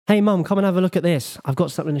Hey, Mum, come and have a look at this. I've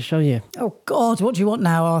got something to show you. Oh, God, what do you want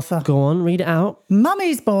now, Arthur? Go on, read it out.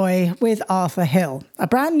 Mummy's Boy with Arthur Hill, a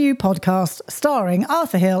brand new podcast starring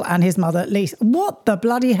Arthur Hill and his mother, Lisa. What the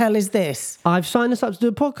bloody hell is this? I've signed us up to do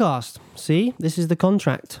a podcast. See, this is the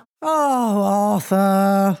contract. Oh,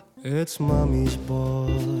 Arthur. It's Mummy's Boy.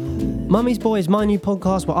 Mummy's Boy is my new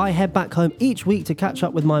podcast where I head back home each week to catch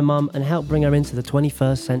up with my mum and help bring her into the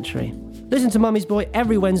 21st century. Listen to Mummy's Boy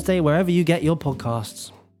every Wednesday wherever you get your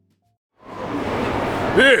podcasts.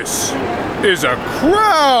 This is a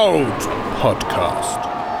Crowd Podcast.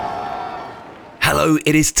 Hello,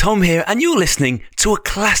 it is Tom here, and you're listening to a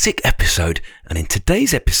classic episode. And in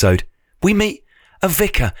today's episode, we meet a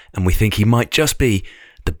vicar, and we think he might just be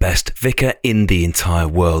the best vicar in the entire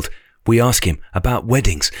world. We ask him about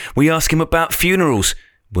weddings. We ask him about funerals.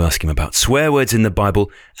 We ask him about swear words in the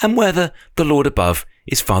Bible and whether the Lord above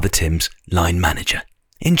is Father Tim's line manager.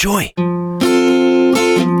 Enjoy.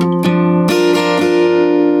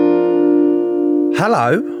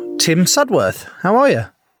 Hello, Tim Sudworth. How are you?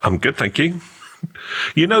 I'm good, thank you.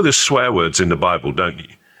 You know there's swear words in the Bible, don't you?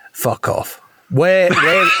 Fuck off. Where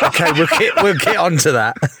okay, we'll get onto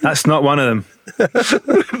that. That's not one of them.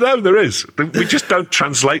 No, there is. We just don't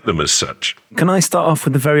translate them as such. Can I start off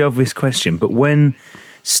with a very obvious question? But when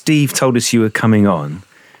Steve told us you were coming on,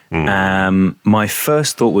 my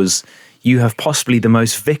first thought was, you have possibly the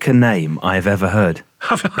most vicar name I have ever heard.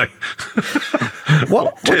 Have I?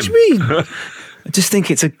 What do you mean? I just think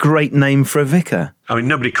it's a great name for a vicar. I mean,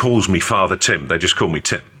 nobody calls me Father Tim. They just call me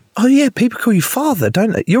Tim. Oh yeah, people call you father,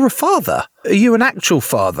 don't they? You're a father. Are you an actual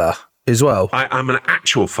father as well? I'm an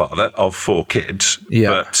actual father of 4 kids,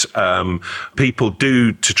 Yeah. but people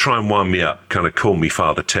do, to try and wind me up, kind of call me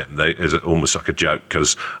Father Tim. It's almost like a joke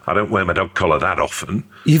because I don't wear my dog collar that often.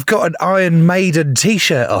 You've got an Iron Maiden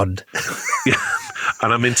t-shirt on. Yeah.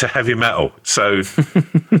 And I'm into heavy metal, so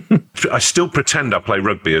I still pretend I play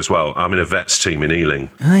rugby as well. I'm in a vets team in Ealing.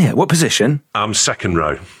 Oh yeah, what position? I'm second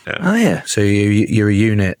row. Yeah. Oh yeah. So you're a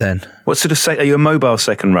unit then? What sort of are you a mobile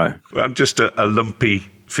second row? I'm just a lumpy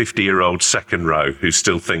 50-year-old second row who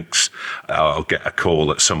still thinks I'll get a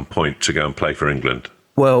call at some point to go and play for England.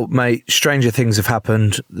 Well, mate, stranger things have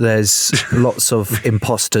happened. There's lots of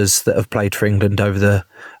imposters that have played for England over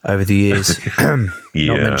the years. Yeah.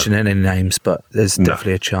 Not mentioning any names, but there's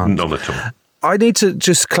definitely a chance. None at all. I need to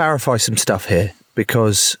just clarify some stuff here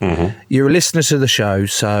because you're a listener to the show,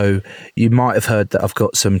 so you might have heard that I've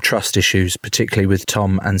got some trust issues, particularly with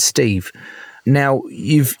Tom and Steve. Now,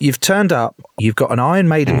 you've turned up, you've got an Iron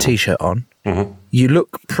Maiden t-shirt on, you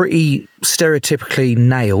look pretty stereotypically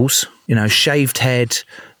nails, shaved head,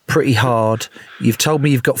 pretty hard. You've told me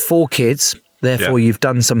you've got 4 kids, therefore you've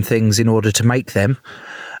done some things in order to make them.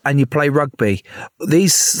 And you play rugby.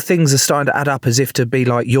 These things are starting to add up as if to be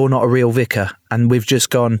like, you're not a real vicar. And we've just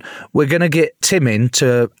gone, we're going to get Tim in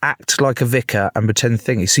to act like a vicar and pretend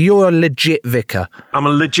thingy. So you're a legit vicar. I'm a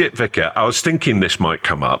legit vicar. I was thinking this might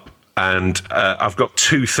come up. And I've got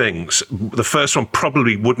 2 things. The first one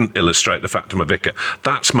probably wouldn't illustrate the fact I'm a vicar.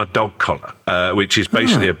 That's my dog collar, which is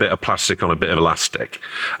basically a bit of plastic on a bit of elastic.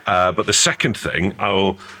 But the second thing,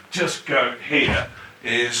 I'll just go here,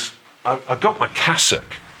 is I've got my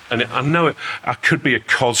cassock. And I know I could be a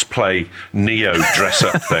cosplay Neo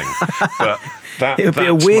dress-up thing, but It would be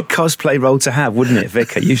a weird cosplay role to have, wouldn't it,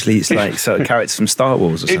 Vicar? Usually it's like sort of characters from Star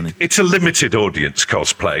Wars or something. It's a limited audience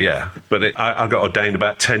cosplay, yeah. But I got ordained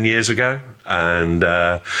about 10 years ago, and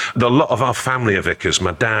a lot of our family are vicars.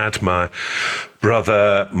 My dad, my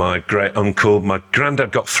brother, my great uncle, my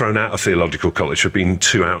granddad got thrown out of theological college for being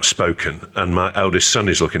too outspoken, and my eldest son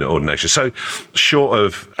is looking at ordination. So short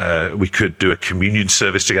of we could do a communion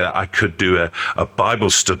service together, I could do a Bible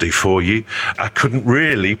study for you. I couldn't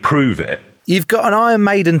really prove it. You've got an Iron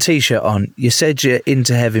Maiden t-shirt on. You said you're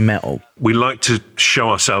into heavy metal. We like to show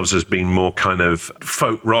ourselves as being more kind of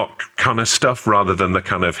folk rock kind of stuff rather than the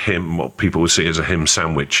kind of hymn, what people would see as a hymn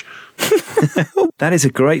sandwich. That is a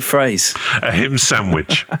great phrase. A hymn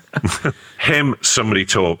sandwich. Hymn, somebody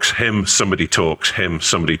talks. Hymn, somebody talks. Hymn,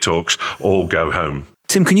 somebody talks. All go home.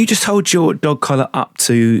 Tim, can you just hold your dog collar up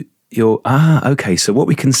to your... okay. So what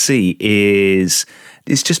we can see is...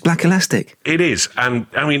 It's just black elastic. It is. And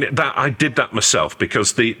I mean, I did that myself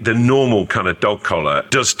because the normal kind of dog collar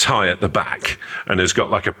does tie at the back and has got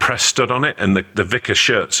like a press stud on it. And the vicar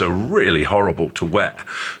shirts are really horrible to wear.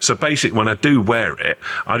 So basically, when I do wear it,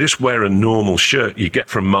 I just wear a normal shirt you get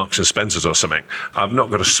from Marks and Spencer's or something. I've not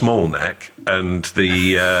got a small neck, and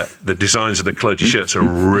the designs of the clergy shirts are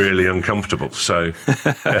really uncomfortable. So,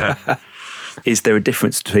 yeah. Is there a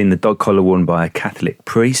difference between the dog collar worn by a Catholic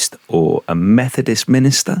priest or a Methodist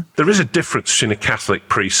minister? There is a difference between a Catholic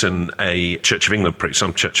priest and a Church of England priest.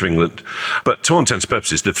 I'm Church of England. But to all intents and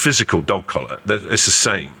purposes, the physical dog collar, it's the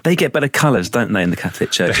same. They get better colours, don't they, in the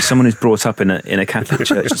Catholic Church? As someone who's brought up in a Catholic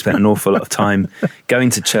church and spent an awful lot of time going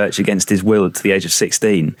to church against his will to the age of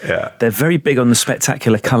 16, they're very big on the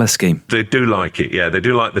spectacular colour scheme. They do like it, yeah. They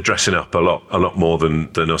do like the dressing up a lot more than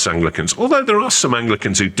us Anglicans. Although there are some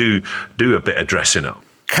Anglicans who do a bit of dressing up.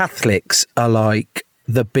 Catholics are like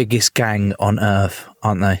the biggest gang on earth,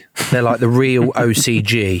 aren't they? They're like the real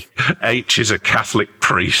OCG. H is a Catholic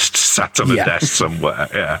priest sat on a desk somewhere,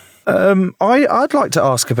 yeah. I'd like to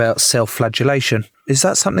ask about self-flagellation. Is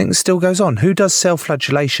that something that still goes on? Who does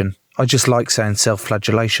self-flagellation? I just like saying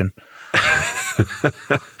self-flagellation.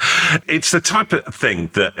 It's the type of thing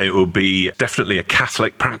that it will be definitely a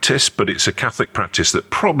Catholic practice, but it's a Catholic practice that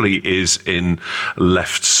probably is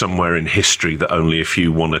left somewhere in history that only a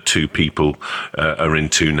few, one or two people are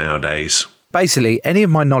into nowadays. Basically, any of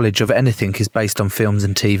my knowledge of anything is based on films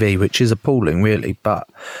and TV, which is appalling, really. But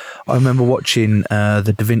I remember watching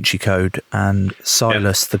the Da Vinci Code and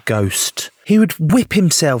Silas the Ghost. He would whip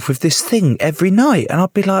himself with this thing every night, and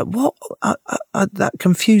I'd be like, what? That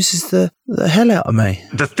confuses the hell out of me.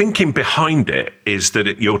 The thinking behind it is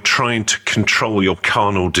that you're trying to control your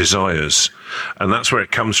carnal desires, and that's where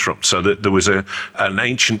it comes from. So that there was an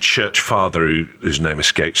ancient church father whose name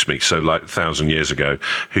escapes me, so like 1,000 years ago,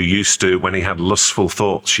 who used to, when he had lustful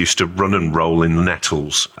thoughts, used to run and roll in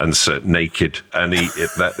nettles and sit naked, and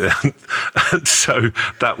and so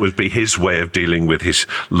that would be his way of dealing with his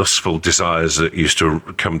lustful desires that used to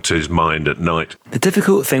come to his mind at night. The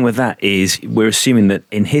difficult thing with that is we're assuming that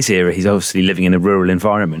in his era he's obviously living in a rural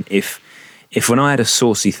environment. If when I had a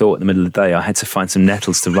saucy thought in the middle of the day, I had to find some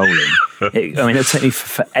nettles to roll in, it would take me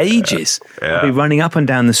for ages. I'd be running up and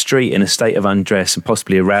down the street in a state of undress and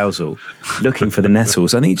possibly arousal, looking for the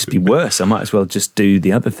nettles. I think it'd just be worse. I might as well just do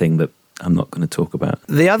the other thing that I'm not going to talk about.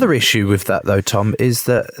 The other issue with that, though, Tom, is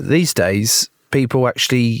that these days people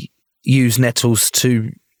actually use nettles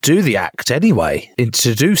to do the act anyway,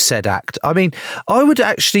 to do said act. I mean, I would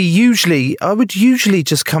usually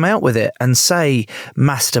just come out with it and say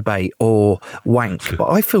masturbate or wank, but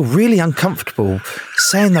I feel really uncomfortable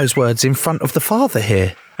saying those words in front of the Father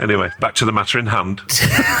here. Anyway, back to the matter in hand.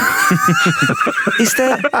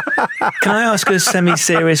 Can I ask a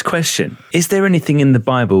semi-serious question? Is there anything in the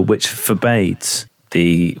Bible which forbids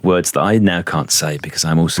the words that I now can't say because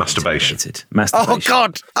I'm also masturbation. Oh,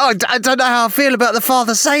 God. Oh, I don't know how I feel about the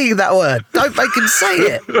Father saying that word. Don't make him say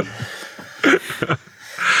it.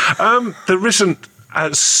 There isn't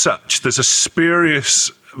as such. There's a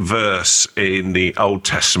spurious verse in the Old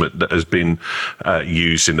Testament that has been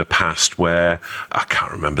used in the past where I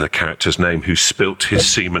can't remember the character's name, who spilt his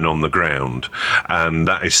semen on the ground, and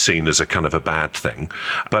that is seen as a kind of a bad thing,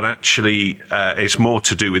 but actually it's more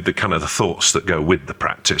to do with the kind of the thoughts that go with the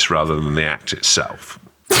practice rather than the act itself.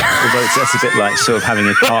 Although that's a bit like sort of having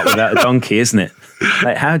a cart without a donkey, isn't it?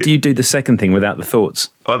 Like, how do you do the second thing without the thoughts?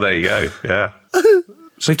 Oh, there you go, yeah.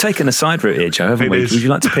 So we've taken a side route here, Joe, haven't we? Would you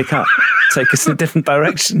like to pick up? Take us in a different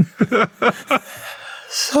direction?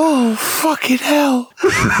 Oh, fucking hell.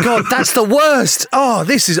 God, that's the worst. Oh,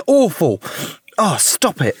 this is awful. Oh,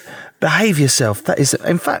 stop it. Behave yourself. That is,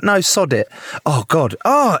 in fact, no, sod it. Oh, God.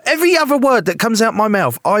 Oh, every other word that comes out my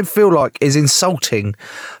mouth, I feel like is insulting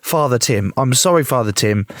Father Tim. I'm sorry, Father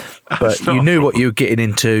Tim, but you knew what you were getting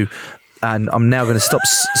into. And I'm now going to stop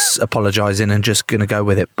apologising and just going to go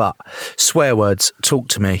with it. But swear words, talk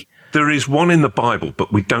to me. There is one in the Bible,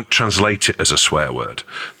 but we don't translate it as a swear word.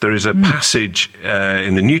 There is a passage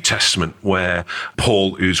in the New Testament where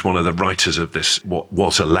Paul, who's one of the writers of this, what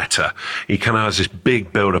was a letter, he kind of has this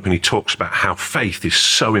big build-up and he talks about how faith is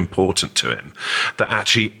so important to him that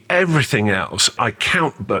actually everything else I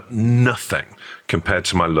count but nothing compared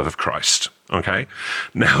to my love of Christ. Okay?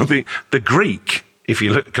 Now, the Greek, if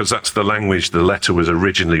you look, because that's the language the letter was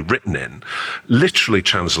originally written in, literally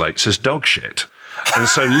translates as dog shit. And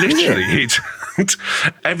so literally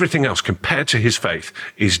everything else compared to his faith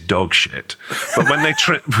is dog shit. But when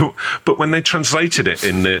they translated it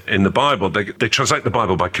in the Bible, they translate the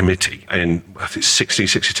Bible by committee in, I think,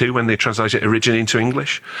 1662 when they translated it originally into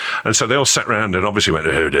English. And so they all sat around and obviously went,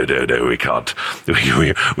 no, we can't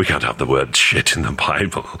have the word shit in the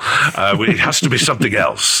Bible. It has to be something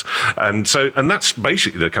else. And that's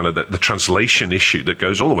basically the kind of the translation issue that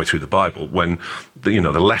goes all the way through the Bible when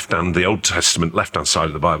the Old Testament left-hand side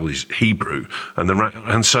of the Bible is Hebrew and the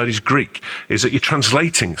right-hand side is Greek, is that you're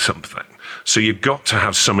translating something. So you've got to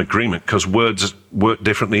have some agreement because words work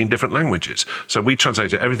differently in different languages. So we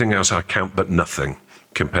translated everything else I count but nothing.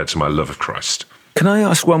 compared to my love of Christ. Can I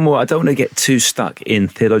ask one more? I don't want to get too stuck in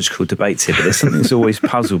theological debates here, but there's something that's always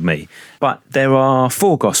puzzled me. But there are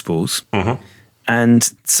 4 Gospels,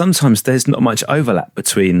 and sometimes there's not much overlap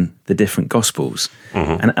between the different Gospels.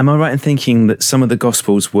 And am I right in thinking that some of the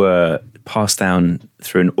Gospels were passed down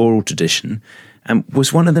through an oral tradition, and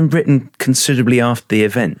was one of them written considerably after the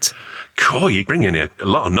event? Cool, you're bringing a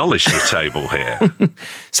lot of knowledge to the table here.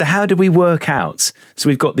 So how do we work out? So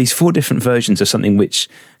we've got these 4 different versions of something which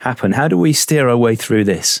happened. How do we steer our way through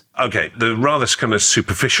this? Okay, the rather kind of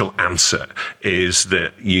superficial answer is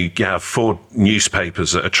that you have 4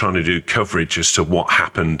 newspapers that are trying to do coverage as to what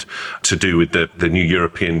happened to do with the new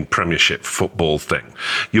European Premiership football thing.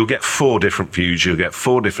 You'll get 4 different views, you'll get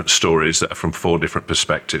 4 different stories that are from 4 different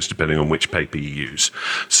perspectives, depending on which paper you use.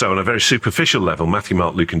 So on a very superficial level, Matthew,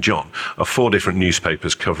 Mark, Luke and John are 4 different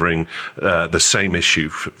newspapers covering the same issue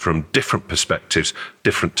from different perspectives,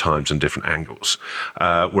 different times and different angles.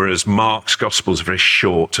 Whereas Mark's Gospel is very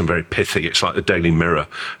short and very pithy. It's like the Daily Mirror.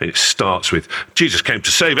 It starts with, Jesus came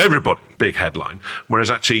to save everybody, big headline. Whereas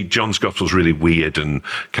actually John's Gospel is really weird and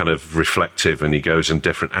kind of reflective, and he goes in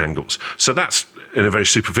different angles. So that's, in a very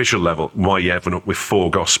superficial level, why you end up with 4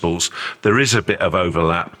 Gospels. There is a bit of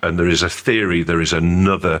overlap, and there is a theory, there is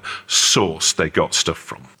another source they got stuff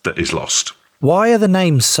from that is lost. Why are the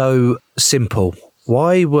names so simple?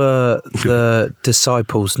 Why were the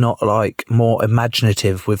disciples not like more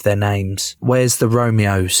imaginative with their names? Where's the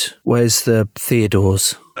Romeos? Where's the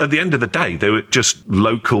Theodores? At the end of the day, they were just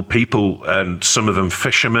local people, and some of them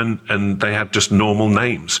fishermen, and they had just normal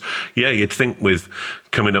names. Yeah, you'd think with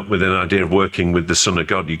coming up with an idea of working with the Son of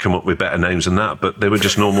God, you come up with better names than that, but they were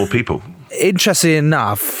just normal people. Interestingly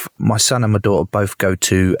enough, my son and my daughter both go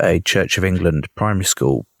to a Church of England primary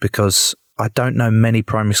school, because I don't know many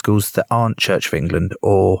primary schools that aren't Church of England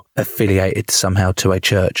or affiliated somehow to a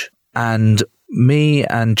church. And me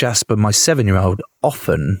and Jasper, my 7-year-old,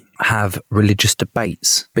 often have religious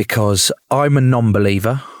debates because I'm a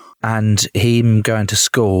non-believer, and him going to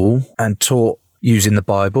school and taught using the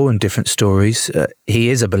Bible and different stories, he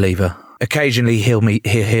is a believer. Occasionally he'll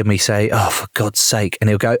hear me say, "Oh, for God's sake," and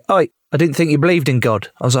he'll go, "Oh, I didn't think you believed in God."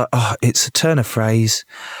 I was like, "Oh, it's a turn of phrase,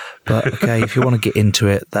 but okay, if you want to get into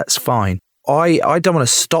it, that's fine." I don't want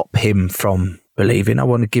to stop him from believing. I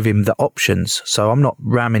want to give him the options. So I'm not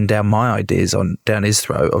ramming down my ideas down his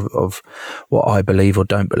throat of what I believe or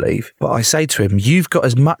don't believe. But I say to him, you've got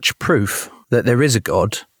as much proof that there is a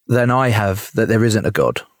God than I have that there isn't a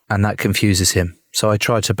God. And that confuses him. So I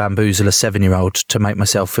try to bamboozle a 7-year-old to make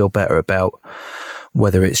myself feel better about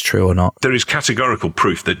whether it's true or not. There is categorical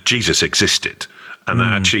proof that Jesus existed. And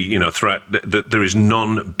that actually, throughout, there is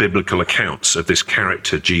non-biblical accounts of this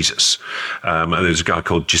character, Jesus. And there's a guy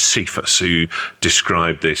called Josephus who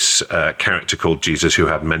described this character called Jesus, who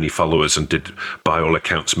had many followers and did, by all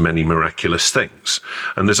accounts, many miraculous things.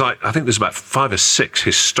 And I think there's about 5 or 6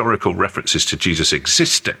 historical references to Jesus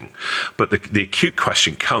existing. But the acute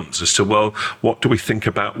question comes as to, well, what do we think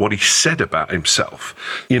about what he said about himself?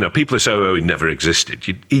 People say, oh, he never existed.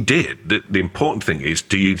 He did. The important thing is,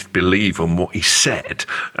 do you believe on what he said,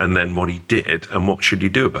 and then what he did, and what should you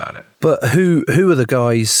do about it? But who are the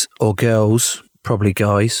guys or girls, probably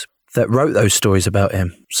guys, that wrote those stories about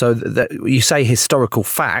him? So that you say historical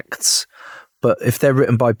facts, but if they're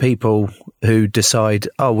written by people who decide,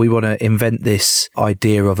 oh, we want to invent this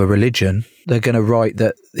idea of a religion, they're going to write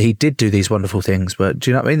that he did do these wonderful things. But do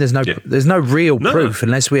you know what I mean? There's no real proof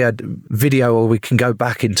unless we had video, or we can go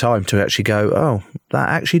back in time to actually go, oh, that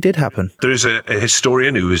actually did happen. There is a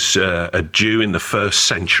historian who was a Jew in the 1st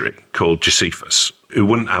century called Josephus, who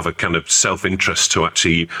wouldn't have a kind of self-interest to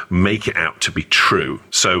actually make it out to be true.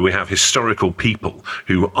 So we have historical people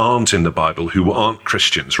who aren't in the Bible, who aren't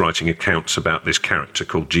Christians, writing accounts about this character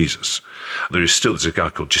called Jesus. There's a guy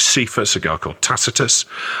called Josephus, a guy called Tacitus.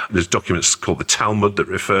 There's documents called the Talmud that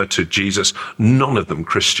refer to Jesus, none of them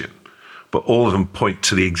Christian. But all of them point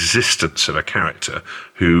to the existence of a character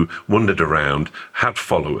who wandered around, had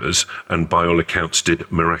followers, and by all accounts did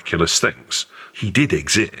miraculous things. He did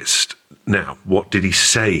exist. Now, what did he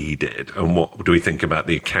say he did? And what do we think about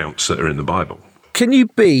the accounts that are in the Bible? Can you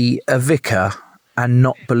be a vicar and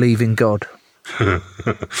not believe in God?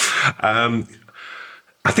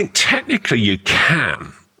 I think technically you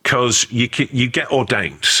can, because you get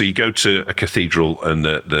ordained. So you go to a cathedral and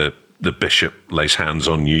the bishop lays hands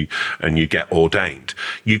on you and you get ordained.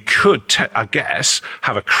 You could, I guess,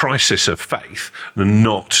 have a crisis of faith and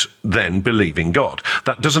not then believe in God.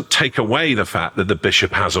 That doesn't take away the fact that the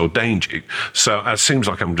bishop has ordained you. So it seems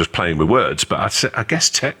like I'm just playing with words, but I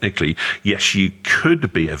guess technically, yes, you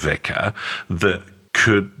could be a vicar that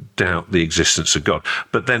could doubt the existence of God.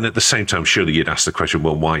 But then at the same time, surely you'd ask the question,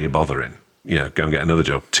 well, why are you bothering? Go and get another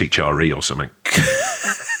job, teach RE or something.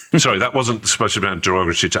 Sorry, that wasn't supposed to be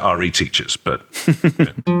derogatory to RE teachers, but...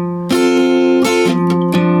 Yeah.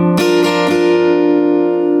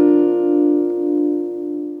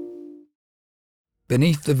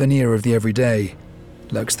 Beneath the veneer of the everyday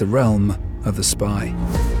lurks the realm of the spy.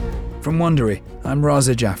 From Wondery, I'm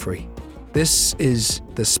Raza Jaffrey. This is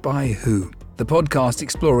The Spy Who, the podcast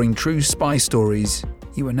exploring true spy stories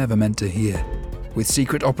you were never meant to hear, with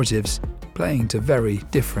secret operatives playing to very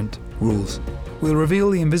different rules. We'll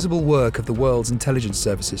reveal the invisible work of the world's intelligence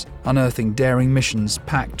services, unearthing daring missions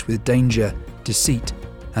packed with danger, deceit,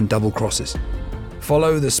 and double crosses.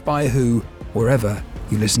 Follow The Spy Who wherever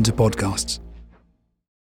you listen to podcasts.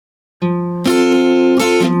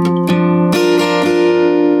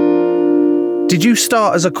 Did you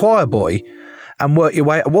start as a choir boy and work your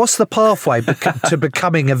way? What's the pathway to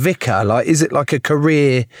becoming a vicar? Like, is it like a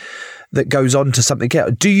career that goes on to something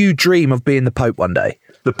else? Do you dream of being the Pope one day?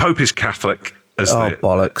 The Pope is Catholic.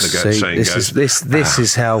 Bollocks! This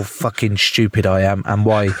is how fucking stupid I am, and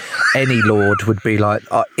why any lord would be like,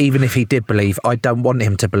 even if he did believe, I don't want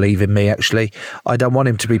him to believe in me. Actually, I don't want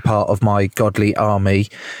him to be part of my godly army.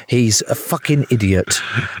 He's a fucking idiot.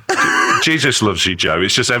 Jesus loves you, Joe.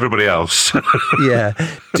 It's just everybody else. Yeah.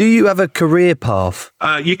 Do you have a career path?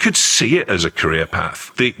 You could see it as a career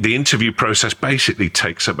path. The interview process basically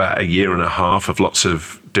takes about a year and a half of lots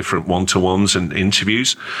of different one-to-ones and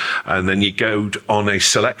interviews. And then you go on a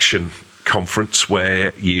selection conference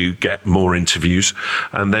where you get more interviews,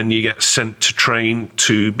 and then you get sent to train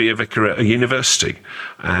to be a vicar at a university.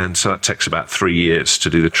 And so that takes about 3 years to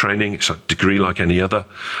do the training. It's a degree like any other.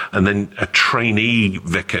 And then a trainee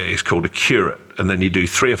vicar is called a curate. And then you do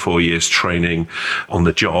 3 or 4 years training on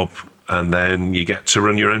the job, and then you get to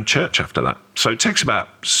run your own church after that. So it takes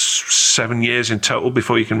about 7 years in total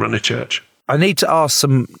before you can run a church. I need to ask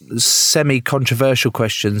some semi-controversial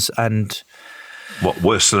questions, and what,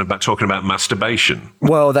 worse than talking about masturbation?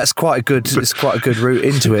 Well, it's quite a good route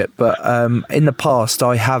into it. But in the past,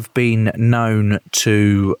 I have been known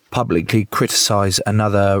to publicly criticise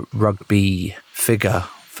another rugby figure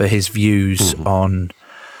for his views on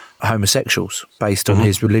homosexuals based on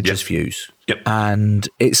his religious views. Yep. And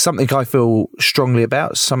it's something I feel strongly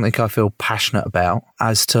about, something I feel passionate about,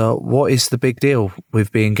 as to what is the big deal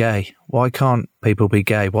with being gay? Why can't people be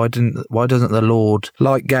gay? Why doesn't the Lord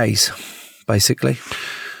like gays, basically?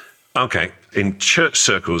 Okay. In church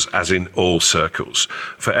circles, as in all circles,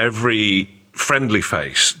 for every friendly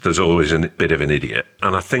face, there's always a bit of an idiot.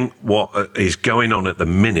 And I think what is going on at the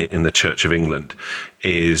minute in the Church of England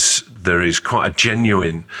is there is quite a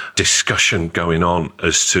genuine discussion going on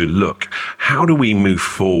as to, look, how do we move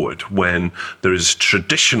forward when there is a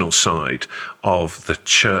traditional side of the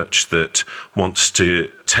church that wants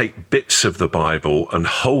to take bits of the Bible and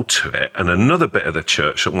hold to it, and another bit of the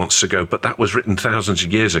church that wants to go, but that was written thousands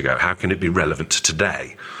of years ago. How can it be relevant to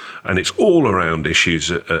today? And it's all around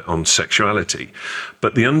issues on sexuality.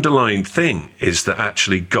 But the underlying thing is that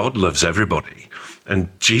actually God loves everybody. And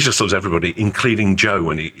Jesus loves everybody, including Joe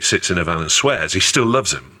when he sits in a van and swears. He still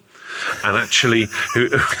loves him. And actually,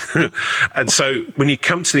 and so when you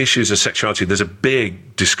come to the issues of sexuality, there's a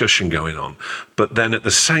big discussion going on. But then at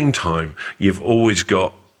the same time, you've always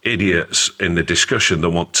got idiots in the discussion that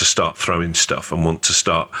want to start throwing stuff and want to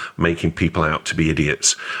start making people out to be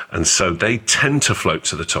idiots. And so they tend to float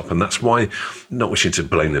to the top. And that's why, not wishing to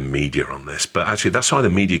blame the media on this, but actually that's why the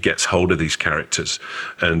media gets hold of these characters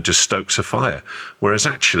and just stokes a fire. Whereas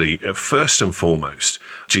actually, first and foremost,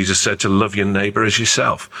 Jesus said to love your neighbour as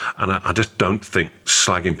yourself. And I just don't think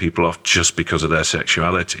slagging people off just because of their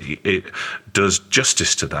sexuality, it does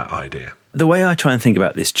justice to that idea. The way I try and think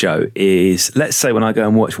about this, Joe, is let's say when I go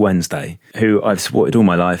and watch Wednesday, who I've supported all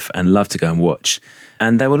my life and love to go and watch,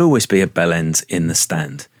 and there will always be a bellend in the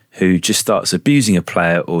stand who just starts abusing a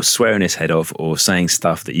player or swearing his head off or saying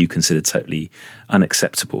stuff that you consider totally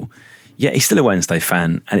unacceptable. Yet he's still a Wednesday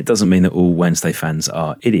fan, and it doesn't mean that all Wednesday fans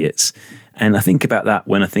are idiots. And I think about that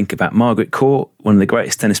when I think about Margaret Court, one of the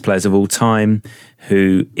greatest tennis players of all time,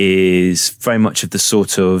 who is very much of the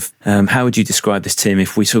sort of, how would you describe this, Tim,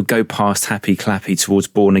 if we sort of go past happy clappy towards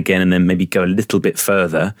born again and then maybe go a little bit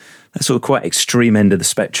further, that sort of quite extreme end of the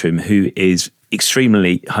spectrum, who is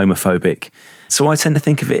extremely homophobic. So I tend to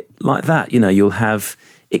think of it like that. You know, you'll have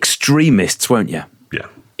extremists, won't you? Yeah.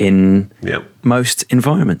 In most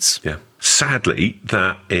environments. Yeah. sadly,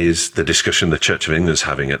 that is the discussion the Church of England's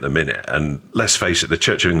having at the minute. And let's face it, the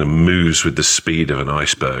Church of England moves with the speed of an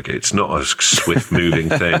iceberg. It's not a swift moving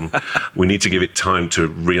thing. We need to give it time to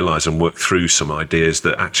realise and work through some ideas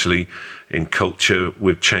that actually in culture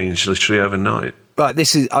we've changed literally overnight. Right,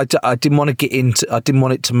 this is. I didn't want to get into. I didn't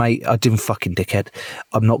want it to make. I didn't fucking dickhead.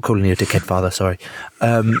 I'm not calling you a dickhead, Father. Sorry.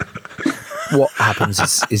 What happens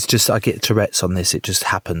is just I get Tourette's on this. It just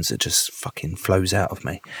happens. It just fucking flows out of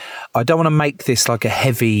me. I don't want to make this like a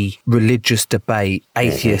heavy religious debate,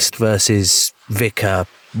 atheist versus vicar,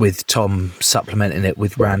 with Tom supplementing it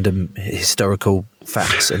with random historical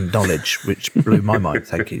facts and knowledge, which blew my mind.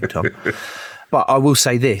 Thank you, Tom. But I will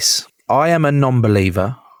say this: I am a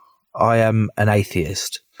non-believer. I am an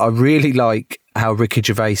atheist. I really like how Ricky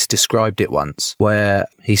Gervais described it once, where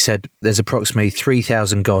he said there's approximately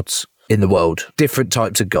 3,000 gods in the world, different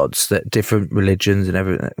types of gods, that different religions and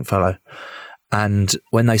everything follow. And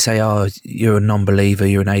when they say, oh, you're a non-believer,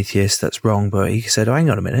 you're an atheist, that's wrong. But he said, oh, hang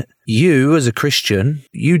on a minute. You, as a Christian,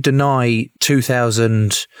 you deny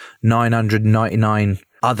 2,999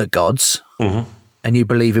 other gods, and you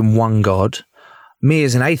believe in one God. Me,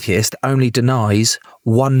 as an atheist, only denies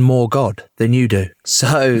one more God than you do.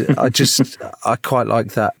 So I quite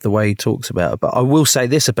like that, the way he talks about it. But I will say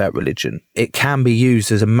this about religion. It can be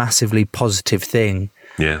used as a massively positive thing.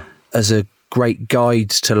 Yeah. As a great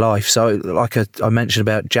guide to life. So like I mentioned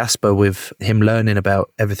about Jasper, with him learning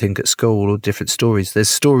about everything at school, or different stories. There's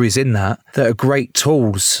stories in that are great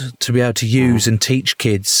tools to be able to use and teach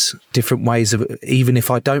kids different ways of, even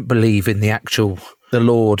if I don't believe in the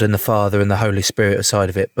Lord and the Father and the Holy Spirit side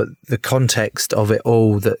of it, but the context of it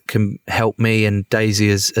all that can help me and Daisy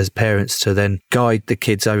as parents to then guide the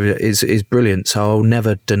kids over it is brilliant. So I'll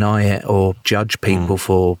never deny it or judge people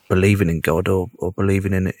for believing in God or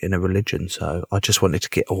believing in a religion. So I just wanted to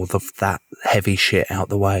get all of that heavy shit out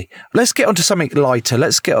the way. Let's get on to something lighter.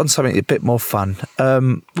 Let's get on something a bit more fun.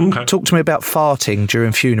 Okay. Talk to me about farting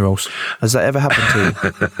during funerals. Has that ever happened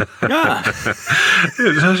to you?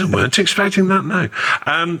 I weren't expecting that, no.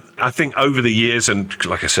 I think over the years, and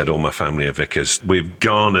like I said, all my family are vicars, we've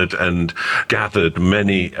garnered and gathered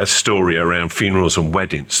many a story around funerals and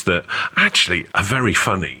weddings that actually are very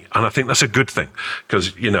funny. And I think that's a good thing,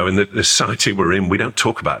 because, you know, in the society we're in, we don't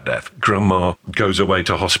talk about death. Grandma goes away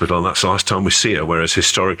to hospital and that's the last time we see her, whereas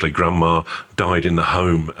historically Grandma died in the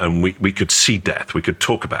home and we could see death, we could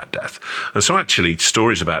talk about death. And so actually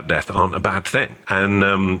stories about death aren't a bad thing.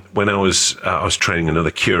 And when I was training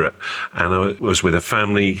another curate, and I was with a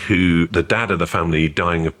family who, the dad of the family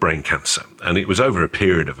dying of brain cancer. And it was over a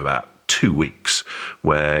period of about 2 weeks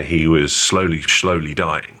where he was slowly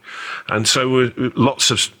dying. And so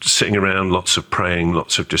lots of sitting around, lots of praying,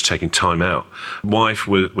 lots of just taking time out. Wife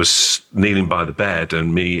was kneeling by the bed,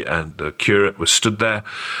 and me and the curate was stood there,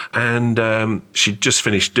 and she'd just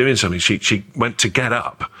finished doing something. She went to get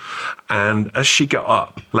up, and as she got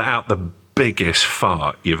up, let out the biggest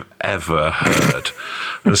fart you've ever heard.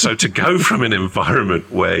 And so to go from an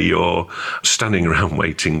environment where you're standing around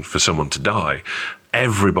waiting for someone to die,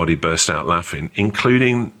 everybody burst out laughing,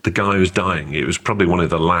 including the guy who was dying. It was probably one of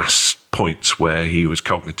the last points where he was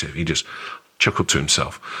cognitive. He just chuckled to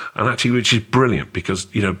himself. And actually, which is brilliant, because,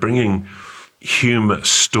 you know, bringing humour,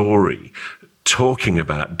 story, talking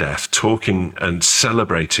about death, talking and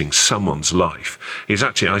celebrating someone's life is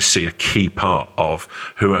actually, I see, a key part of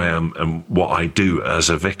who I am and what I do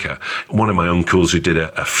as a vicar. One of my uncles who did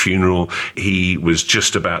a funeral, he was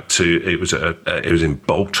just about to, it was in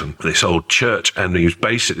Bolton, this old church, and he was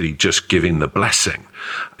basically just giving the blessing.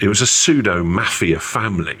 It was a pseudo-mafia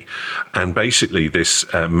family, and basically this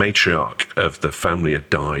matriarch of the family had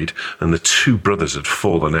died, and the two brothers had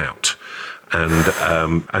fallen out. And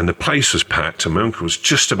the place was packed, and my uncle was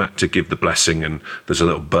just about to give the blessing, and there's a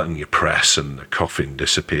little button you press and the coffin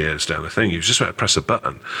disappears down the thing. He was just about to press a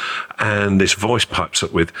button, and this voice pipes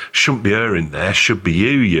up with, "Shouldn't be her in there, should be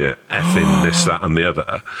you effing this, that and the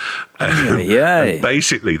other." And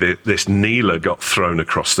basically this kneeler got thrown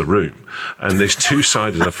across the room, and these two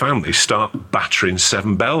sides of the family start battering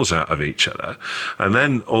 7 bells out of each other. And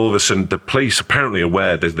then all of a sudden the police, apparently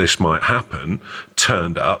aware that this might happen,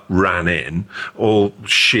 turned up, ran in, all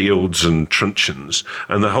shields and truncheons,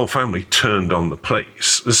 and the whole family turned on the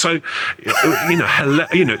police. So, you know,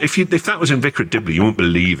 if that was in Vicar at Dibley, you wouldn't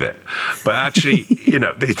believe it. But actually, you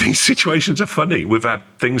know, these situations are funny. We've had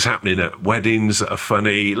things happening at weddings that are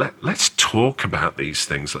funny. Let's talk about these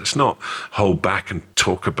things. Let's not hold back and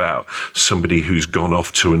talk about somebody who's gone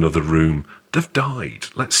off to another room. They've died.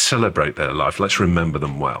 Let's celebrate their life. Let's remember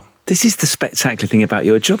them well. This is the spectacular thing about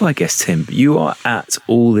your job, I guess, Tim. You are at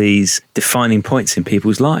all these defining points in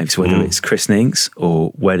people's lives, whether it's christenings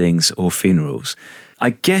or weddings or funerals.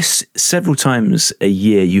 I guess several times a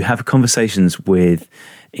year you have conversations with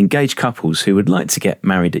engaged couples who would like to get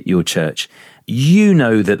married at your church. You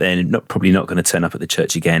know that they're probably not going to turn up at the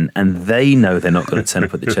church again, and they know they're not going to turn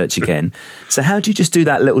up at the church again. So how do you just do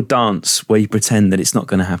that little dance where you pretend that it's not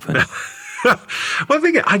going to happen? Well,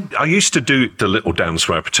 I used to do the little dance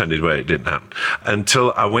where I pretended where it didn't happen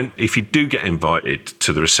until I went. If you do get invited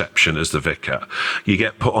to the reception as the vicar, you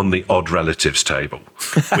get put on the odd relatives table,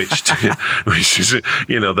 which is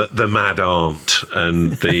the mad aunt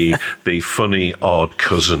and the funny odd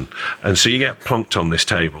cousin, and so you get plonked on this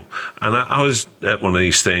table. And I was at one of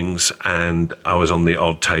these things, and I was on the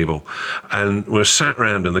odd table, and we were sat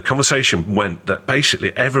around, and the conversation went that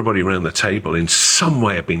basically everybody around the table in some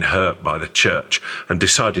way had been hurt by the church and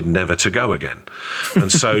decided never to go again. And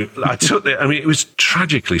so it was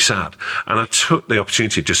tragically sad, and I took the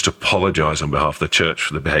opportunity just to apologise on behalf of the church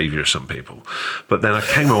for the behaviour of some people. But then I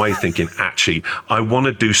came away thinking, actually, I want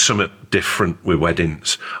to do something different with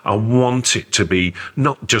weddings. I want it to be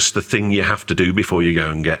not just the thing you have to do before you go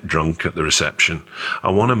and get drunk at the reception.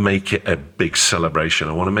 I want to make it a big celebration.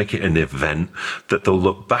 I want to make it an event that they'll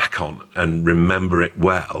look back on and remember it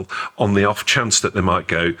well, on the off chance that they might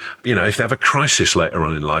go, if they have a crisis later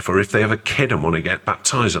on in life, or if they have a kid and want to get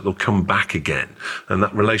baptised, that they'll come back again. And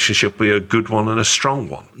that relationship will be a good one and a strong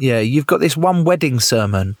one. Yeah, you've got this one wedding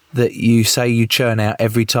sermon that you say you churn out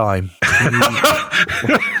every time.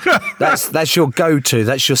 That's your go-to.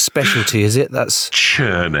 That's your specialty, is it? That's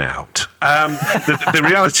churn out. The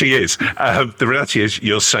reality is,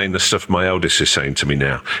 you're saying the stuff my eldest is saying to me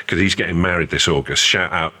now, because he's getting married this August.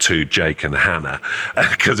 Shout out to Jake and Hannah,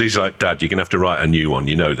 because he's like, Dad, you're going to have to write a new one.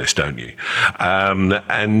 You know this, don't you? And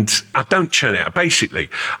I don't churn it out. Basically,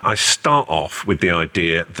 I start off with the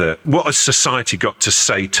idea that what has society got to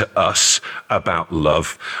say to us about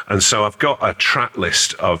love? And so I've got a track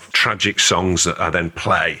list of tragic songs that I then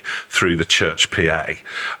play through the church PA.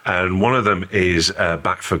 And one of them is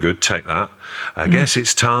Back for Good, Take That. I guess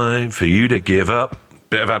it's time for you to give up.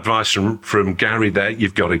 Bit of advice from Gary there,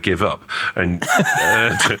 you've got to give up and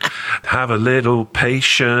have a little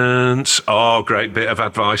patience. Oh, great bit of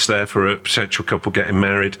advice there for a potential couple getting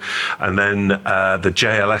married. And then the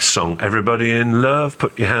JLS song, Everybody in Love,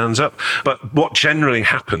 put your hands up. But what generally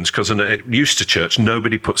happens, because at Easter Church,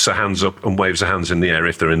 nobody puts their hands up and waves their hands in the air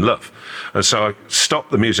if they're in love. And so I stop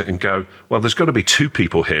the music and go, well, there's got to be two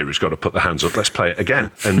people here who's got to put their hands up. Let's play it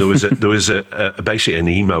again. And there was basically an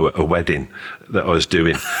emo at a wedding that I was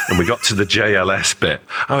doing, and we got to the JLS bit.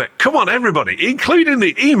 I went, come on, everybody, including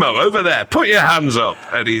the emo over there, put your hands up.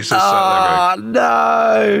 And he's just sat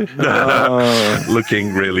there going, no.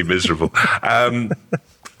 Looking really miserable. And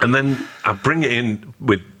then I bring it in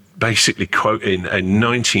with basically quoting a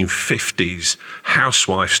 1950s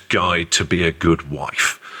housewife's guide to be a good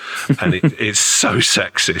wife. And it's so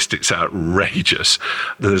sexist, it's outrageous.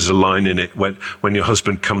 There's a line in it, when your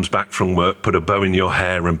husband comes back from work, put a bow in your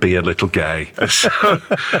hair and be a little gay.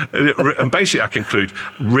 And basically I conclude,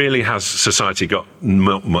 really has society got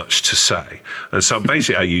not much to say? And so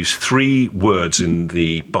basically I use 3 words in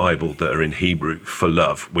the Bible that are in Hebrew for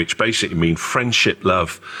love, which basically mean friendship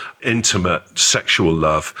love, intimate sexual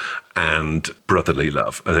love, and brotherly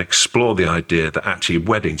love, and explore the idea that actually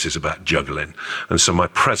weddings is about juggling. And so my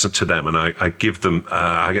present to them, and I give them,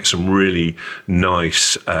 I get some really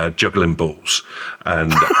nice juggling balls,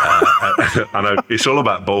 and it's all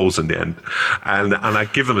about balls in the end. And I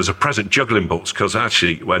give them as a present juggling balls, because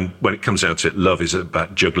actually when it comes down to it, love is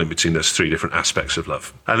about juggling between those 3 different aspects of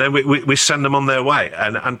love. And then we send them on their way.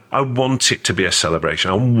 And I want it to be a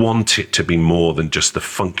celebration. I want it to be more than just the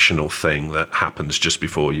functional thing that happens just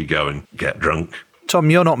before you go and get drunk.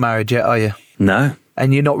 Tom, you're not married yet, are you? No.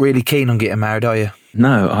 And you're not really keen on getting married, are you?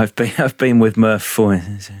 No, I've been with Murph for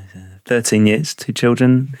 13 years, 2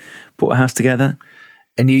 children, bought a house together.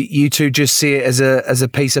 And you two just see it as a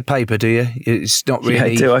piece of paper, do you? It's not really...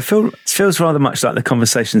 Yeah, I do. It feels rather much like the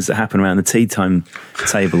conversations that happen around the tea time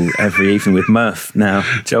table every evening with Murph now.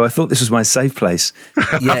 Joe, I thought this was my safe place.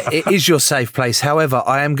 Yeah, it is your safe place. However,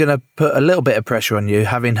 I am going to put a little bit of pressure on you,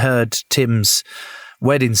 having heard Tim's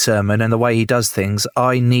wedding sermon and the way he does things,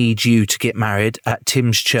 I need you to get married at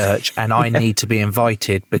Tim's church and I need to be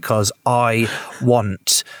invited because I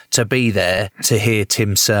want to be there to hear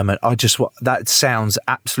Tim's sermon. That sounds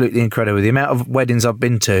absolutely incredible. The amount of weddings I've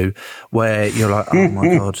been to where you're like, oh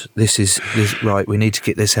my God, this is right, we need to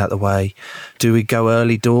get this out the way. Do we go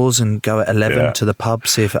early doors and go at 11 to the pub,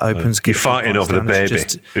 see if it opens? You're fighting over the baby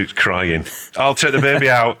who's crying. I'll take the baby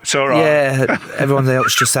out. It's all right. Yeah, everyone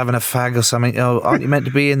else just having a fag or something. Oh, aren't you meant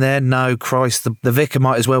to be in there? No, Christ, the vicar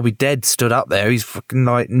might as well be dead stood up there. He's fucking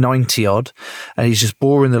like 90 odd and he's just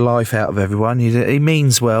boring the life out of everyone. He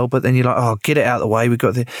means well, but then you're like, oh, get it out of the way. We've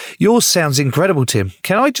got yours sounds incredible, Tim.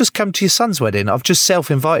 Can I just come to your son's wedding? I've just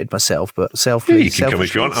self-invited myself, but you can come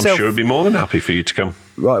if you want. I'm sure he'd be more than happy for you to come.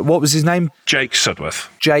 Right, what was his name? Jake Sudworth.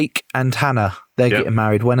 Jake and Hannah. They're getting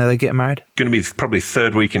married. When are they getting married? Going to be probably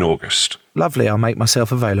third week in August. Lovely. I'll make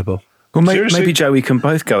myself available. Well, maybe, Joe, we can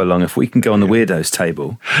both go along if we can go on the weirdos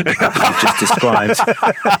table you've just described.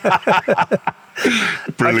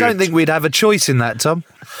 I don't think we'd have a choice in that, Tom.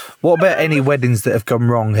 What about any weddings that have gone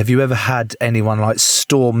wrong? Have you ever had anyone like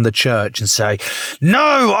storm the church and say,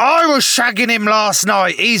 no, I was shagging him last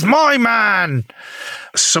night. He's my man.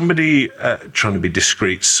 Somebody, trying to be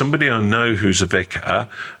discreet, somebody I know who's a vicar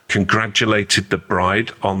congratulated the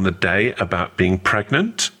bride on the day about being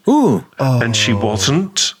pregnant. Ooh. And she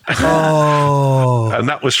wasn't. Oh. And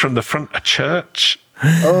that was from the front of church.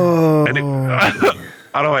 Oh.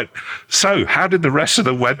 And I went, so how did the rest of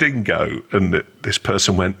the wedding go? And this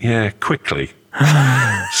person went, yeah, quickly.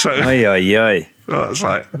 So I was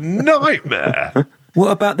like, nightmare.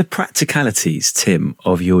 What about the practicalities, Tim,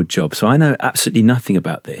 of your job? So I know absolutely nothing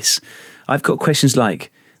about this. I've got questions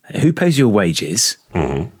like, who pays your wages?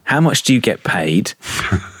 Mm-hmm. How much do you get paid?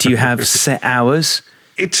 Do you have set hours?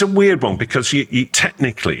 It's a weird one because you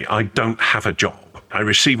technically, I don't have a job. I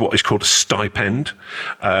receive what is called a stipend,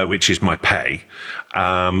 which is my pay.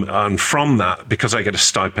 And from that, because I get a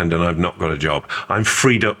stipend and I've not got a job, I'm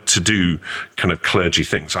freed up to do kind of clergy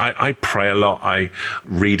things. I pray a lot. I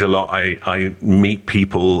read a lot. I meet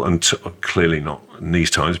people and clearly not in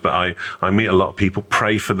these times, but I meet a lot of people,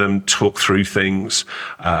 pray for them, talk through things,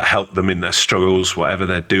 help them in their struggles, whatever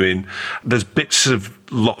they're doing. There's bits of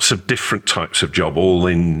lots of different types of job all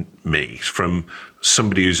in me, from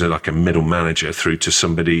somebody who's like a middle manager through to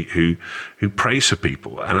somebody who prays for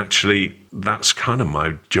people. And actually, that's kind of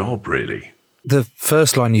my job, really. The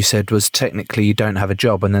first line you said was technically you don't have a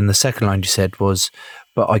job. And then the second line you said was,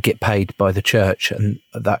 but I get paid by the church. And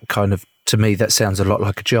that kind of, to me, that sounds a lot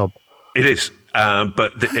like a job. It is.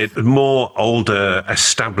 But more older,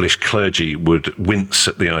 established clergy would wince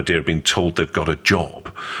at the idea of being told they've got a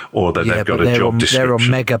job or that they've got a job description. They're on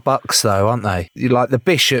mega bucks, though, aren't they? Like the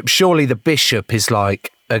bishop, surely the bishop is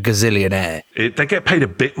like a gazillionaire. They get paid a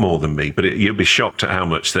bit more than me, but you'll be shocked at how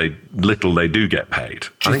much little they do get paid.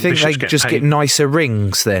 Do you think they just get nicer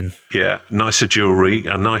rings then? Yeah, nicer jewellery,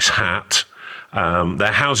 a nice hat.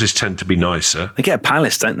 Their houses tend to be nicer. They get a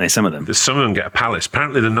palace, don't they, some of them? Some of them get a palace.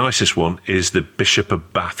 Apparently the nicest one is the Bishop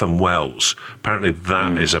of Bath and Wells. Apparently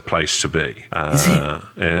that is a place to be. Is it?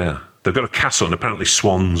 Yeah. They've got a castle and apparently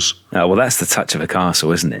swans. Oh, well, that's the touch of a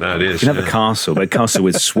castle, isn't it? That is. You can have a castle, but a castle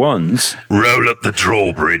with swans. Roll up the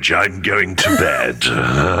drawbridge, I'm going to bed.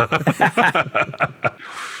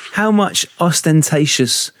 How much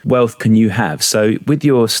ostentatious wealth can you have? So with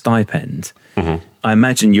your stipend, I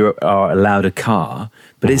imagine you are allowed a car,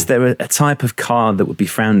 but is there a type of car that would be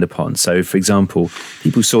frowned upon? So, for example,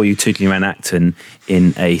 people saw you tootling around Acton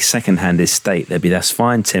in a second-hand estate. They'd be, that's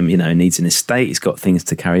fine, Tim, needs an estate. He's got things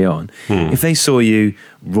to carry on. If they saw you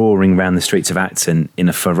roaring around the streets of Acton in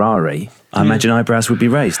a Ferrari, I imagine eyebrows would be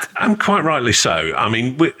raised. And quite rightly so. I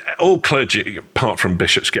mean, all clergy, apart from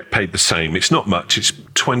bishops, get paid the same. It's not much. It's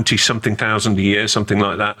 20-something thousand a year, something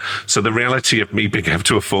like that. So the reality of me being able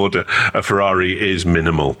to afford a Ferrari is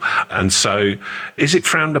minimal. And so is it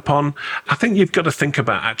frowned upon? I think you've got to think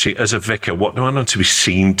about, actually, as a vicar, what do I want to be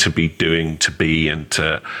seen to be doing, to be and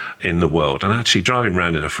in the world? And actually driving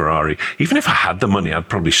around in a Ferrari, even if I had the money, I'd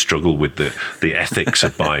probably struggle with the ethics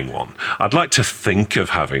of buying one. I'd like to think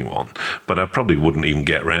of having one, but I probably wouldn't even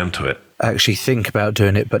get around to it. Actually think about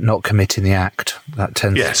doing it, but not committing the act. That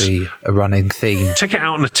tends to be a running theme. Take it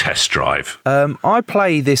out on a test drive. I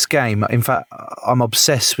play this game. In fact, I'm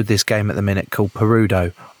obsessed with this game at the minute called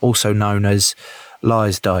Perudo, also known as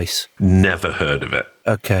Liar's Dice. Never heard of it.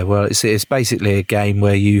 Okay, well, it's basically a game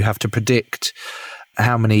where you have to predict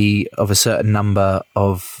how many of a certain number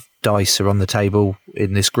of dice are on the table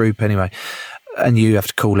in this group anyway. And you have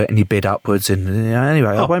to call it and you bid upwards. And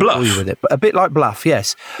anyway, I won't bore you with it. But a bit like Bluff,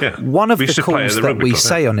 yes. Yeah. One of the calls that we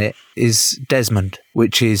say on it is Desmond,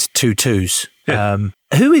 which is 2 2s.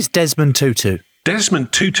 Who is Desmond Tutu?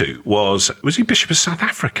 Desmond Tutu was he Bishop of South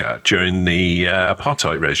Africa during the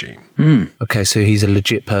apartheid regime. Okay, so he's a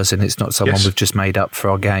legit person. It's not someone we've just made up for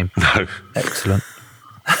our game. No. Excellent.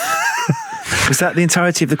 Was that the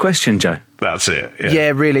entirety of the question, Joe? That's it. Yeah,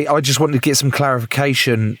 really. I just wanted to get some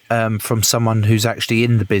clarification from someone who's actually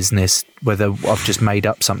in the business, whether I've just made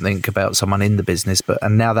up something about someone in the business.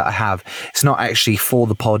 And now that I have, it's not actually for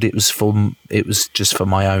the pod. It was just for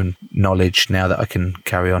my own knowledge. Now that I can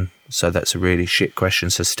carry on. So that's a really shit question.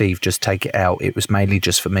 So Steve, just take it out. It was mainly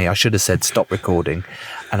just for me. I should have said stop recording,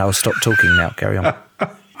 and I'll stop talking now. Carry on.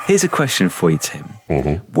 Here's a question for you, Tim.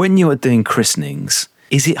 Mm-hmm. When you are doing christenings,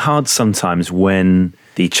 is it hard sometimes when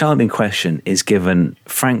the child in question is given,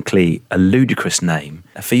 frankly, a ludicrous name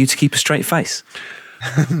for you to keep a straight face?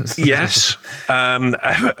 Yes.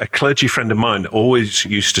 A clergy friend of mine always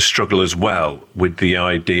used to struggle as well with the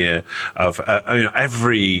idea of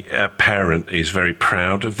every parent is very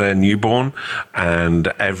proud of their newborn, and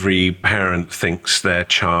every parent thinks their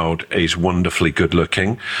child is wonderfully good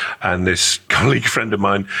looking. And this colleague friend of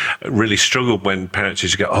mine really struggled when parents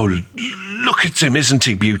used to go, "Oh, look at him, isn't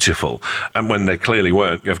he beautiful?" And when they clearly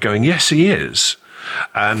weren't, of going, "Yes, he is."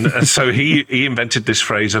 And so he invented this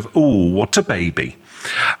phrase of, "Oh, what a baby."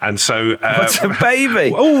 And so, what a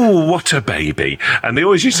baby! Oh, what a baby! And they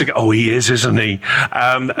always used to go, "Oh, he is, isn't he?"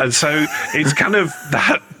 And so it's kind of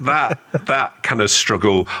that kind of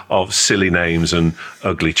struggle of silly names and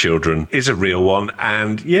ugly children is a real one.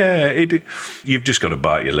 And yeah, you've just got to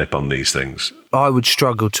bite your lip on these things. I would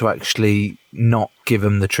struggle to actually not give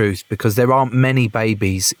them the truth, because there aren't many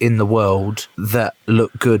babies in the world that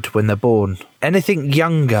look good when they're born. Anything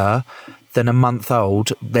younger than a month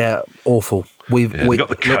old, they're awful. We've got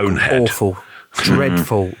the cone head. Awful,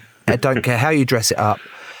 dreadful. I don't care how you dress it up.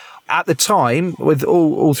 At the time, with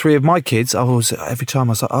all three of my kids, every time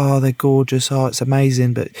I was like, "Oh, they're gorgeous. Oh, it's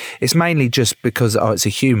amazing." But it's mainly just because it's a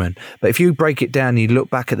human. But if you break it down and you look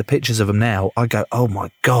back at the pictures of them now, I go, "Oh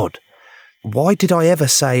my God, why did I ever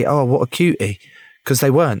say, oh, what a cutie?" Because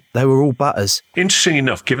they weren't. They were all butters. Interesting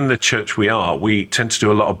enough, given the church we are, we tend to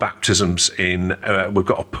do a lot of baptisms in, we've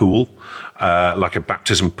got a pool, like a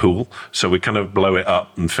baptism pool. So we kind of blow it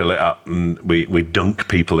up and fill it up, and we dunk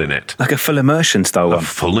people in it. Like a full immersion style one? A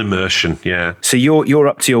full immersion, yeah. So you're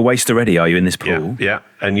up to your waist already, are you, in this pool? Yeah.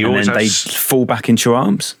 And then they fall back into your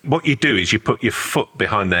arms? What you do is you put your foot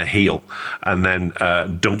behind their heel and then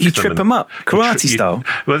dunk them. You trip them up, karate style?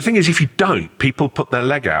 Well, the thing is, if you don't, people put their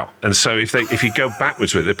leg out. And so if you go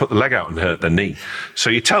backwards with it, they put the leg out and hurt their knee.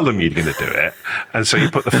 So you tell them you're going to do it. And so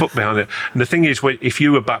you put the foot behind it. And the thing is,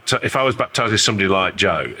 if I was baptized as somebody like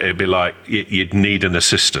Joe, it'd be like you'd need an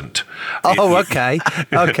assistant. Okay.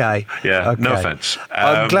 Okay. Yeah, okay. No offence.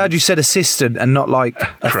 I'm glad you said assistant and not like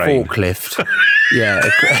a crane. Forklift. Yeah.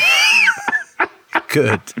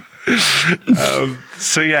 Good.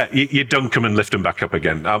 So yeah, you dunk them and lift them back up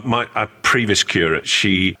again. My previous curate,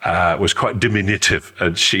 she was quite diminutive,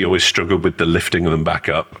 and she always struggled with the lifting them back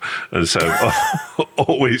up, and so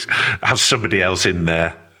always have somebody else in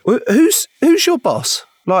there. Who's your boss?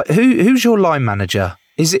 Like who's your line manager?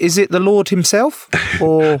 Is it the Lord himself?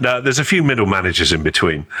 Or No, there's a few middle managers in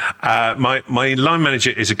between. My line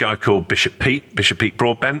manager is a guy called Bishop Pete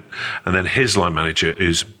Broadbent, and then his line manager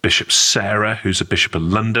is Bishop Sarah, who's a Bishop of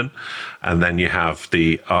London, and then you have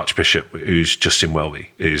the Archbishop, who's Justin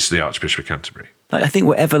Welby, who's the Archbishop of Canterbury. I think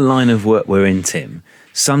whatever line of work we're in, Tim,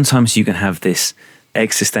 sometimes you can have this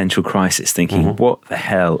existential crisis thinking, what the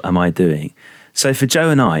hell am I doing? So for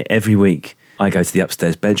Joe and I, every week, I go to the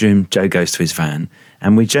upstairs bedroom, Joe goes to his van,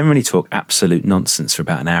 and we generally talk absolute nonsense for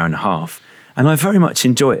about an hour and a half. And I very much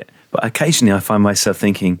enjoy it. But occasionally I find myself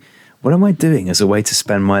thinking, what am I doing as a way to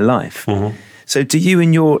spend my life? So do you,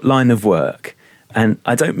 in your line of work, and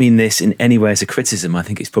I don't mean this in any way as a criticism, I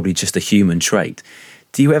think it's probably just a human trait,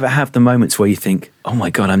 do you ever have the moments where you think, oh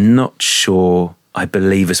my God, I'm not sure I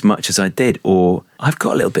believe as much as I did, or I've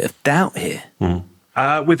got a little bit of doubt here?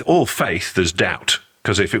 With all faith, there's doubt,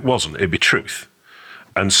 because if it wasn't, it'd be truth.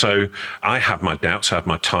 And so I have my doubts, I have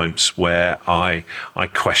my times where I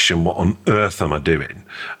question what on earth am I doing?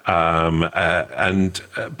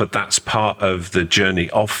 But that's part of the journey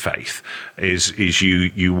of faith, is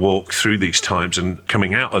you walk through these times, and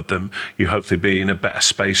coming out of them, you hopefully be in a better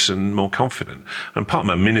space and more confident. And part of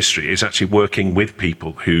my ministry is actually working with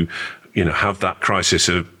people who, have that crisis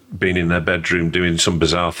of being in their bedroom doing some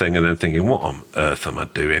bizarre thing and then thinking, what on earth am I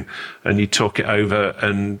doing? And you talk it over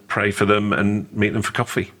and pray for them and meet them for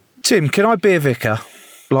coffee. Tim, can I be a vicar?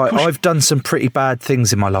 Like, I've done some pretty bad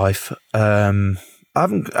things in my life. I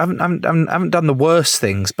haven't done the worst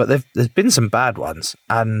things, but there's been some bad ones.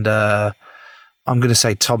 And I'm going to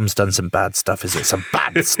say Tom's done some bad stuff, is it? Some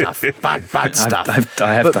bad stuff. Bad stuff.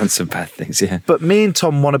 I have done some bad things, yeah. But me and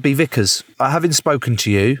Tom want to be vicars. Having spoken to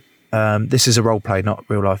you, this is a role play, not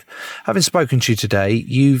real life. Having spoken to you today,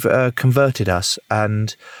 you've converted us,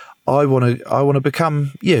 and I want to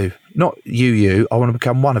become you. Not you. I want to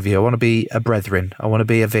become one of you. I want to be a brethren. I want to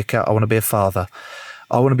be a vicar. I want to be a father.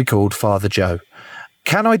 I want to be called Father Joe.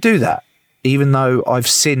 Can I do that, even though I've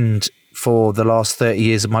sinned for the last 30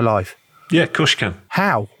 years of my life? Yeah, of course you can.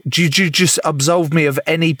 How? Do you just absolve me of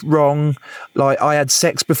any wrong? Like, I had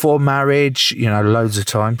sex before marriage, loads of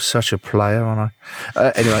times. Such a player, aren't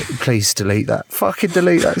I? Anyway, please delete that. Fucking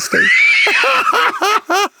delete that, Steve.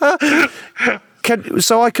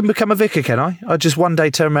 So I can become a vicar, can I? I just one day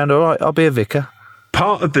turn around, all right, I'll be a vicar.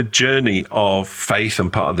 Part of the journey of faith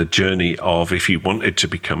and part of the journey of if you wanted to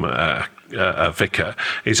become a vicar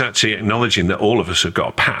is actually acknowledging that all of us have got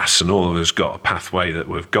a past and all of us got a pathway that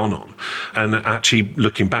we've gone on, and actually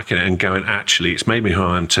looking back at it and going, actually, it's made me who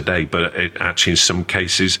I am today, but it actually in some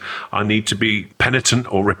cases I need to be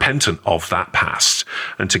penitent or repentant of that past,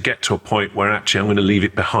 and to get to a point where actually I'm going to leave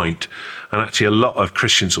it behind. And actually a lot of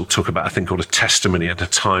Christians will talk about a thing called a testimony at a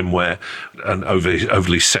time where an overly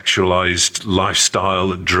sexualized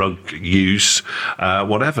lifestyle, drug use,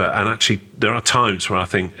 whatever. And actually there are times where I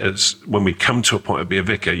think when we come to a point of being a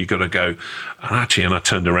vicar, you've got to go, and I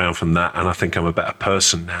turned around from that and I think I'm a better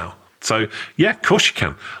person now. So yeah, of course you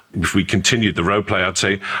can. If we continued the role play, I'd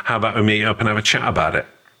say, how about we meet up and have a chat about it?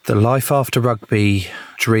 The life after rugby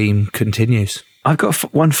dream continues. I've got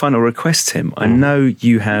one final request, Tim. I know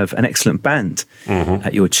you have an excellent band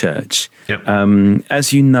at your church. Yep.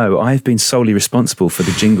 As you know, I've been solely responsible for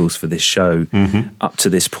the jingles for this show up to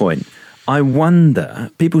this point. I wonder,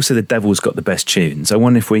 people say the devil's got the best tunes. I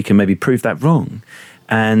wonder if we can maybe prove that wrong,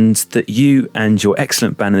 and that you and your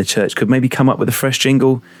excellent band in the church could maybe come up with a fresh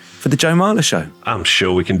jingle for the Joe Marler Show. I'm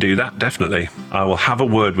sure we can do that, definitely. I will have a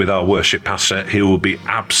word with our worship pastor. He will be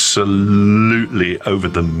absolutely over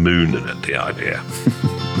the moon at the idea.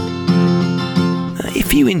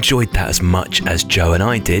 If you enjoyed that as much as Joe and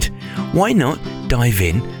I did, why not dive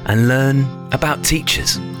in and learn about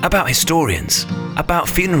teachers, about historians, about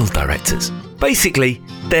funeral directors? Basically,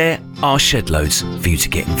 there are shed loads for you to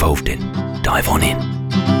get involved in. Dive on in.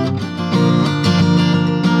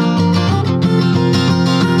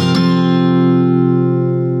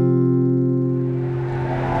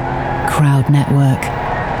 Crowd Network,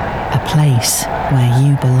 a place where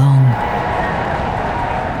you belong.